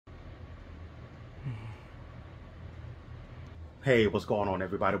Hey, what's going on,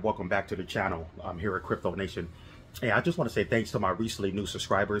 everybody? Welcome back to the channel. I'm here at Crypto Nation. Hey, I just want to say thanks to my recently new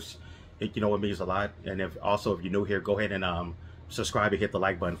subscribers. It means a lot. And if you're new here, go ahead and subscribe and hit the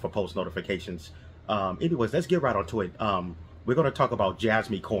like button for post notifications. Anyways, let's get right onto it. We're going to talk about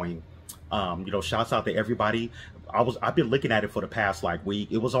Jasmy coin. Shouts out to everybody. I've been looking at it for the past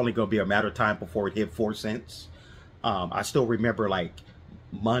week. It was only going to be a matter of time before it hit 4 cents. I still remember many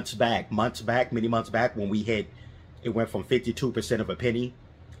months back when we hit. It went from 52% of a penny,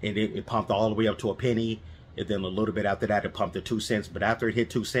 and it pumped all the way up to a penny, and then a little bit after that, it pumped to 2 cents. But after it hit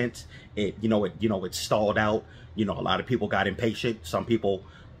 2 cents, it stalled out. A lot of people got impatient. Some people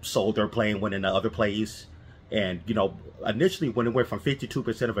sold their play and went into other plays. And initially when it went from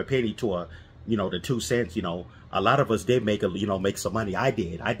 52% of a penny to to 2 cents, a lot of us did make make some money. I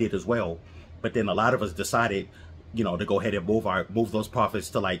did as well. But then a lot of us decided, to go ahead and move those profits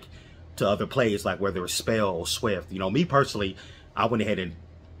to other plays, like whether it's Spell or Swift. Me personally, I went ahead and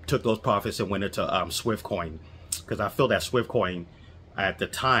took those profits and went into Swift coin, because I feel that Swift coin at the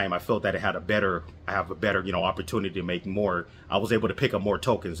time, I felt that I have a better opportunity to make more. I was able to pick up more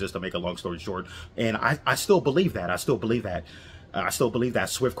tokens, just to make a long story short. And I still believe that. I still believe that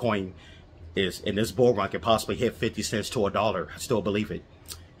Swift coin is in this bull run can possibly hit 50 cents to $1. I still believe it.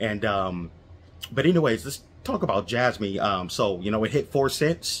 And but anyways, let's talk about Jasmy. So it hit 4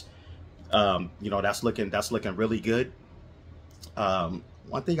 cents. That's looking really good.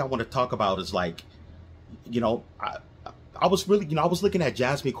 One thing I want to talk about is I was looking at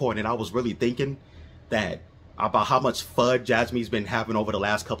Jasmy coin, and I was really thinking about how much FUD Jasmy's been having over the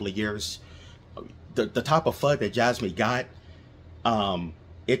last couple of years. The type of FUD that Jasmy got,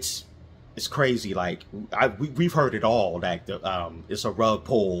 it's crazy. We've heard it all, that it's a rug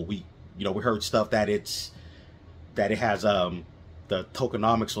pull. We heard stuff that it has the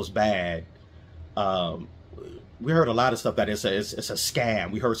tokenomics was bad. We heard a lot of stuff that it's a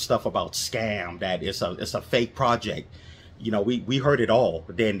scam. We heard stuff about scam, that it's a fake project. We heard it all.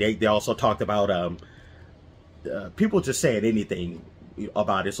 Then they also talked about people just saying anything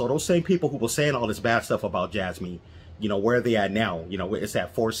about it. So those same people who were saying all this bad stuff about Jasmy, where are they at now? It's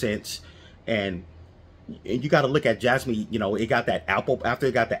at 4 cents, and you got to look at Jasmy. It got that Apple, after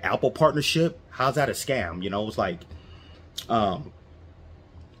it got the Apple partnership. How's that a scam? It's like,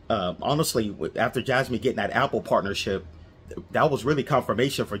 honestly, after Jasmy getting that Apple partnership, that was really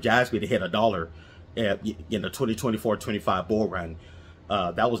confirmation for Jasmy to hit $1 in the 2024-25 bull run.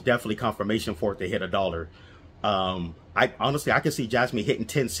 That was definitely confirmation for it to hit $1. I can see Jasmy hitting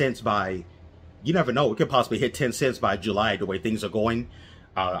 10 cents by, you never know, it could possibly hit 10 cents by July, the way things are going.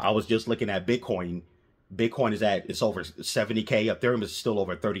 I was just looking at Bitcoin. Bitcoin it's over 70K. Ethereum is still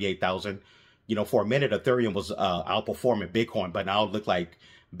over 38,000. For a minute, Ethereum was outperforming Bitcoin, but now it looked like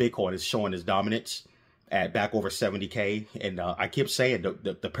Bitcoin is showing its dominance at back over 70K. And I keep saying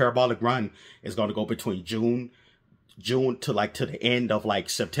the parabolic run is going to go between June to the end of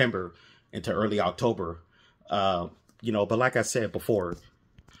September into early October. But like I said before,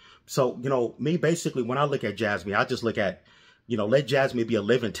 so me basically, when I look at Jasmy, I just look at, let Jasmy be a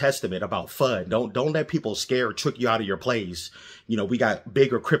living testament about FUD. Don't let people scare or trick you out of your plays. We got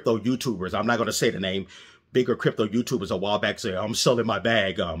bigger crypto YouTubers. I'm not going to say the name. Bigger crypto YouTubers a while back say, I'm selling my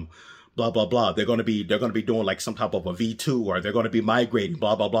bag, blah, blah, blah. They're going to be doing some type of a V2, or they're going to be migrating,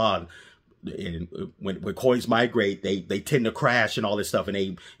 blah, blah, blah. And when coins migrate, they tend to crash and all this stuff,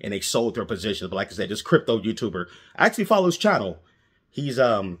 and they sold their positions. But like I said, this crypto YouTuber, I actually follow his channel. He's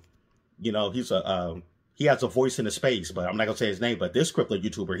he has a voice in the space, but I'm not gonna say his name. But this crypto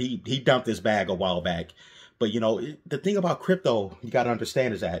YouTuber, he dumped his bag a while back. But the thing about crypto, you got to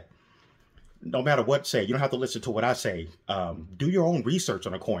understand, is that no matter what say, you don't have to listen to what I say. Do your own research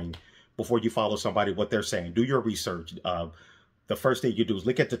on a coin before you follow somebody, what they're saying. Do your research. The first thing you do is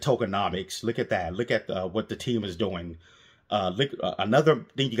look at the tokenomics. Look at that. Look at what the team is doing. Another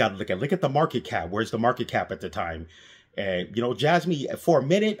thing you got to look at the market cap. Where's the market cap at the time? And Jasmy, for a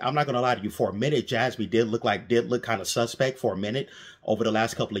minute, I'm not gonna lie to you, for a minute, Jasmy did look kind of suspect for a minute over the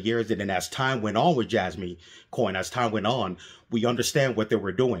last couple of years. And then as time went on with Jasmy coin, as time went on, we understand what they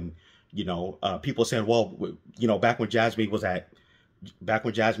were doing. People saying, well, back when Jasmy was at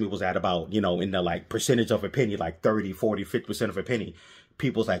about, in the percentage of a penny, 30, 40, 50% of a penny,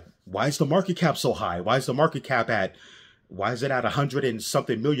 people's like, why is the market cap so high? Why is the market cap why is it at 100 and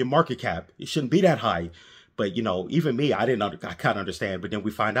something million market cap? It shouldn't be that high. But, even me, I kind of understand. But then we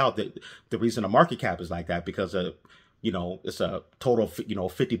find out that the reason the market cap is like that, because it's a total of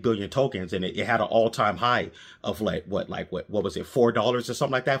 50 billion tokens, and it had an all-time high of what was it, $4 or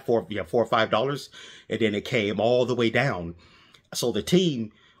something like that, $4 or $5, and then it came all the way down. So the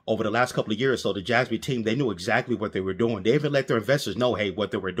team over the last couple of years. So the Jasmy team, they knew exactly what they were doing. They even let their investors know, hey,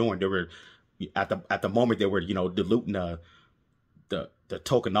 what they were doing. They were at the moment they were, you know, diluting the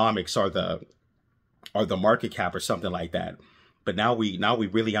tokenomics or the market cap or something like that. But now we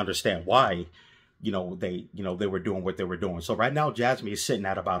really understand why, you know, they were doing what they were doing. So right now, Jasmy is sitting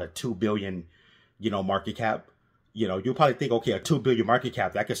at about a 2 billion, you know, market cap. You know, you'll probably think, okay, a 2 billion market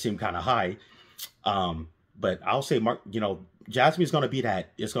cap, that could seem kind of high. But I'll say, you know, Jasmy is going to be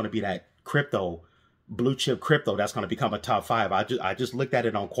that. It's going to be that crypto, blue chip crypto that's going to become a top 5. I just looked at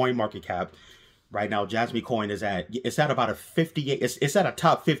it on CoinMarketCap. Right now, Jasmy coin is at about a 58. It's at a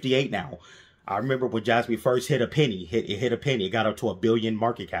top 58 now. I remember when Jasmy first hit a penny. It hit a penny. It got up to a billion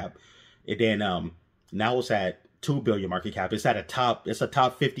market cap. And then now it's at 2 billion market cap. It's a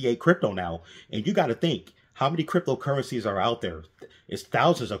top 58 crypto now. And you got to think, how many cryptocurrencies are out there? It's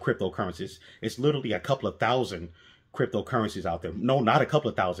thousands of cryptocurrencies. It's literally a couple of thousand cryptocurrencies out there. No, not a couple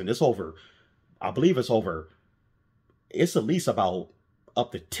of thousand. It's over, I believe it's at least about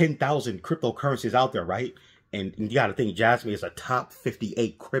up to 10,000 cryptocurrencies out there, right? And you got to think Jasmy is a top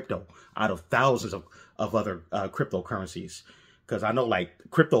 58 crypto out of thousands of other cryptocurrencies. Because I know, like,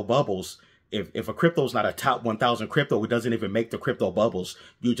 crypto bubbles, if a crypto is not a top 1,000 crypto, it doesn't even make the crypto bubbles.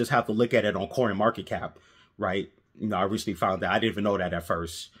 You just have to look at it on CoinMarketCap, right? You know, I recently found that. I didn't even know that at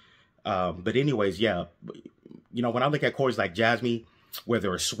first. But anyways, yeah. You know, when I look at coins like Jasmy,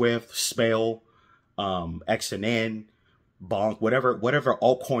 whether it's Swift, Spell, XNN, Bonk, whatever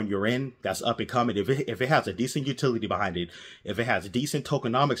altcoin you're in that's up and coming, if it has a decent utility behind it, if it has decent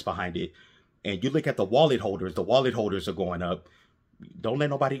tokenomics behind it, and you look at the wallet holders are going up. Don't let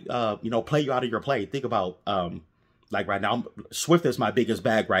nobody you know, play you out of your play. Think about like right now, Swift is my biggest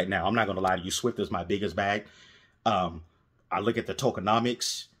bag right now. I'm not gonna lie to you, Swift is my biggest bag. I look at the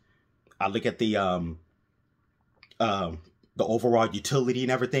tokenomics, I look at the overall utility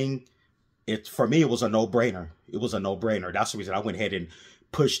and everything. For me, it was a no-brainer. It was a no-brainer. That's the reason I went ahead and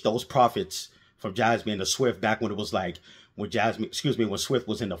pushed those profits from Jasmy into Swift back when it was like, when Swift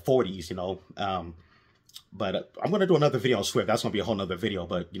was in the 40s, you know. But I'm going to do another video on Swift. That's going to be a whole nother video.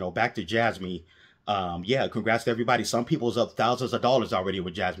 But, you know, back to Jasmy. Yeah, congrats to everybody. Some people's up thousands of dollars already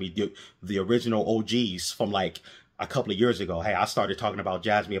with Jasmy. The original OGs from like a couple of years ago. Hey, I started talking about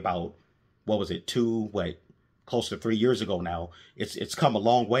Jasmy about, what was it, close to 3 years ago now. It's come a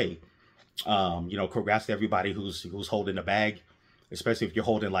long way. You know, congrats to everybody who's holding the bag, especially if you're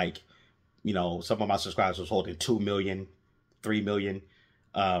holding, like, you know, some of my subscribers was holding 2 million, 3 million.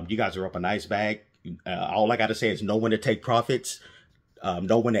 You guys are up a nice bag. All I got to say is know when to take profits,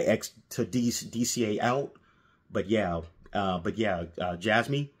 know when to DCA out. But yeah,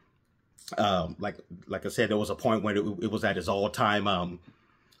 Jasmy, like I said, there was a point when it was at its all-time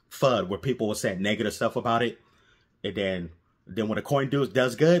FUD where people were saying negative stuff about it, and then when the coin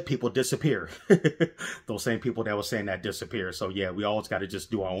does good, people disappear. Those same people that were saying that disappear. So yeah, we always got to just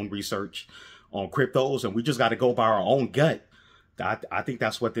do our own research on cryptos, and we just got to go by our own gut. I think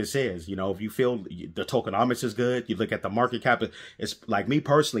that's what this is. You know, if you feel the tokenomics is good, you look at the market cap. It's like me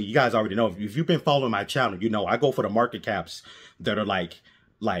personally, you guys already know, if you've been following my channel, you know, I go for the market caps that are like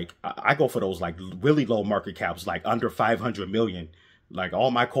I go for those like really low market caps, like under 500 million. Like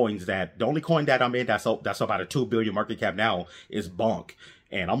all my coins, the only coin that I'm in that's about a 2 billion market cap now is Bonk.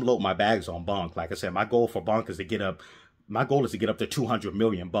 And I'm loading my bags on Bonk. Like I said, my goal for Bonk is to get up, to 200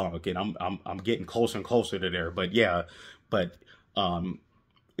 million Bonk. And I'm getting closer and closer to there. But yeah,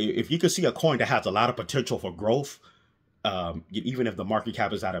 if you could see a coin that has a lot of potential for growth, even if the market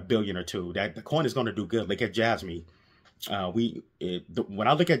cap is at $1 billion or $2 billion, the coin is going to do good. Look at Jasmy. When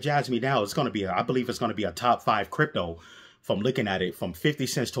I look at Jasmy now, it's going to be, I believe it's going to be a top 5 crypto. From looking at it, from 50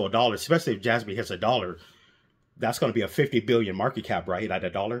 cents to $1, especially if Jasmy hits $1, that's going to be a 50 billion market cap, right? At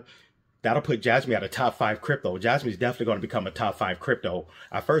 $1. That'll put Jasmy at a top 5 crypto. Jasmy's definitely going to become a top 5 crypto.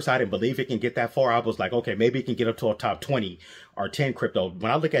 At first, I didn't believe it can get that far. I was like, okay, maybe it can get up to a top 20 or 10 crypto.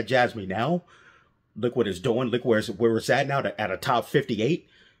 When I look at Jasmy now, look what it's doing. Look where it's at now, at a top 58.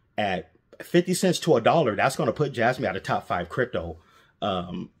 At 50 cents to $1, that's going to put Jasmy at a top 5 crypto.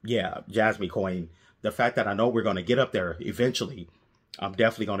 Yeah, Jasmy coin. The fact that I know we're going to get up there eventually, I'm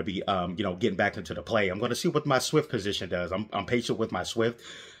definitely going to be, you know, getting back into the play. I'm going to see what my Swift position does. I'm patient with my Swift.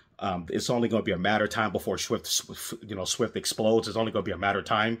 It's only going to be a matter of time before Swift explodes. It's only going to be a matter of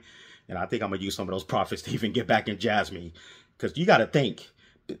time. And I think I'm going to use some of those profits to even get back in Jasmy. Because you got to think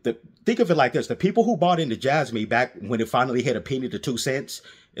of it like this. The people who bought into Jasmy back when it finally hit a penny to 2 cents,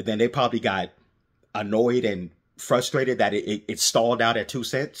 and then they probably got annoyed and frustrated that it stalled out at 2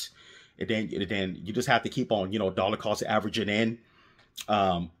 cents. And then you just have to keep on, you know, dollar cost averaging in.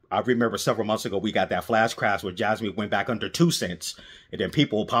 I remember several months ago, we got that flash crash where Jasmy went back under 2 cents. And then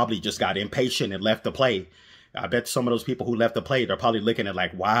people probably just got impatient and left the play. I bet some of those people who left the play, they're probably looking at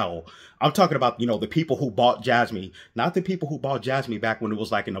like, wow. I'm talking about, you know, the people who bought Jasmy, not the people who bought Jasmy back when it was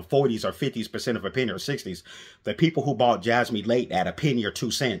like in the 40s or 50% of a penny or 60s. The people who bought Jasmy late at a penny or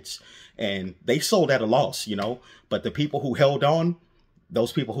 2 cents. And they sold at a loss, you know. But the people who held on,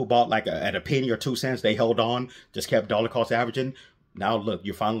 those people who bought like at a penny or 2 cents, they held on, just kept dollar cost averaging. Now, look,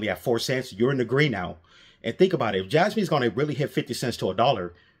 you're finally at 4 cents. You're in the green now. And think about it. If Jasmy's going to really hit 50 cents to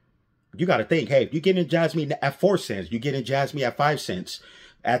 $1, you got to think, hey, if you're getting Jasmy at 4 cents, you're getting Jasmy at 5 cents.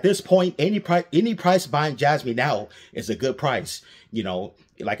 At this point, any price buying Jasmy now is a good price. You know,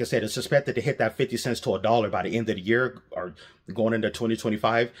 like I said, it's expected to hit that 50 cents to $1 by the end of the year or going into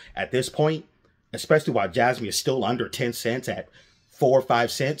 2025. At this point, especially while Jasmy is still under 10 cents at 4 or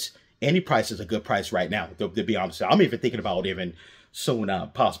 5 cents, any price is a good price right now. To be honest, I'm even thinking about even soon,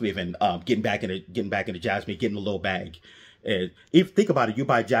 possibly even getting back into Jasmy, getting a little bag. If think about it, you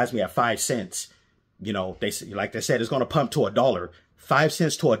buy Jasmy at 5 cents. You know, like they said, it's going to pump to $1. 5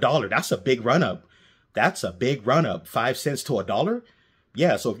 cents to $1. That's a big run up. That's a big run up. 5 cents to $1.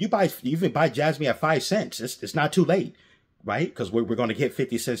 Yeah. So if you even buy Jasmy at 5 cents, it's not too late, right? Because we're going to get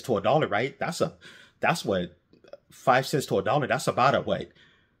 50 cents to $1, right? That's what 5 cents to $1. That's about a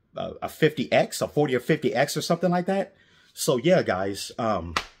 50x, a 40 or 50x or something like that. So yeah, guys,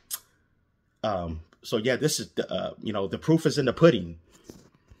 so yeah, this is, you know, the proof is in the pudding.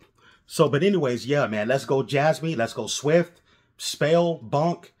 So, but anyways, yeah, man, let's go Jasmy, let's go Swift, Spell,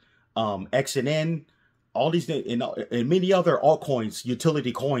 Bunk, XNN, all these, and many other altcoins,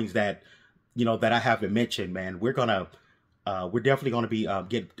 utility coins that, you know, that I haven't mentioned, man. We're definitely gonna be,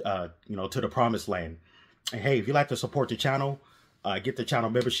 you know, to the promised land. And hey, if you like to support the channel, get the channel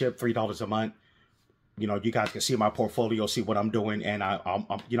membership, $3 a month. You know, you guys can see my portfolio, see what I'm doing. And I'm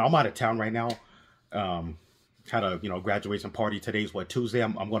you know, I'm out of town right now. Had a, you know, graduation party. Today's what, Tuesday.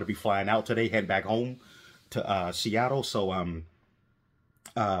 I'm going to be flying out today, heading back home to Seattle. So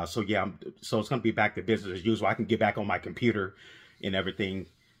so yeah, so it's going to be back to business as usual. I can get back on my computer and everything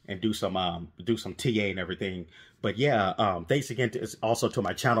and do some TA and everything. But yeah, thanks again also to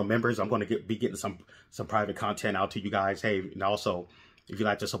my channel members. I'm going to be getting some private content out to you guys. Hey, and also, if you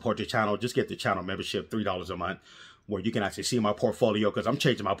like to support the channel, just get the channel membership, $3 a month, where you can actually see my portfolio, because I'm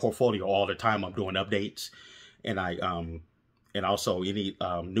changing my portfolio all the time. I'm doing updates, and and also any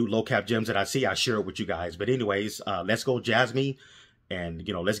new low cap gems that I see, I share it with you guys. But anyways, let's go Jasmy, and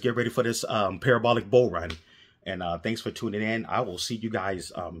you know, let's get ready for this parabolic bull run. And thanks for tuning in. I will see you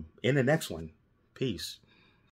guys in the next one. Peace.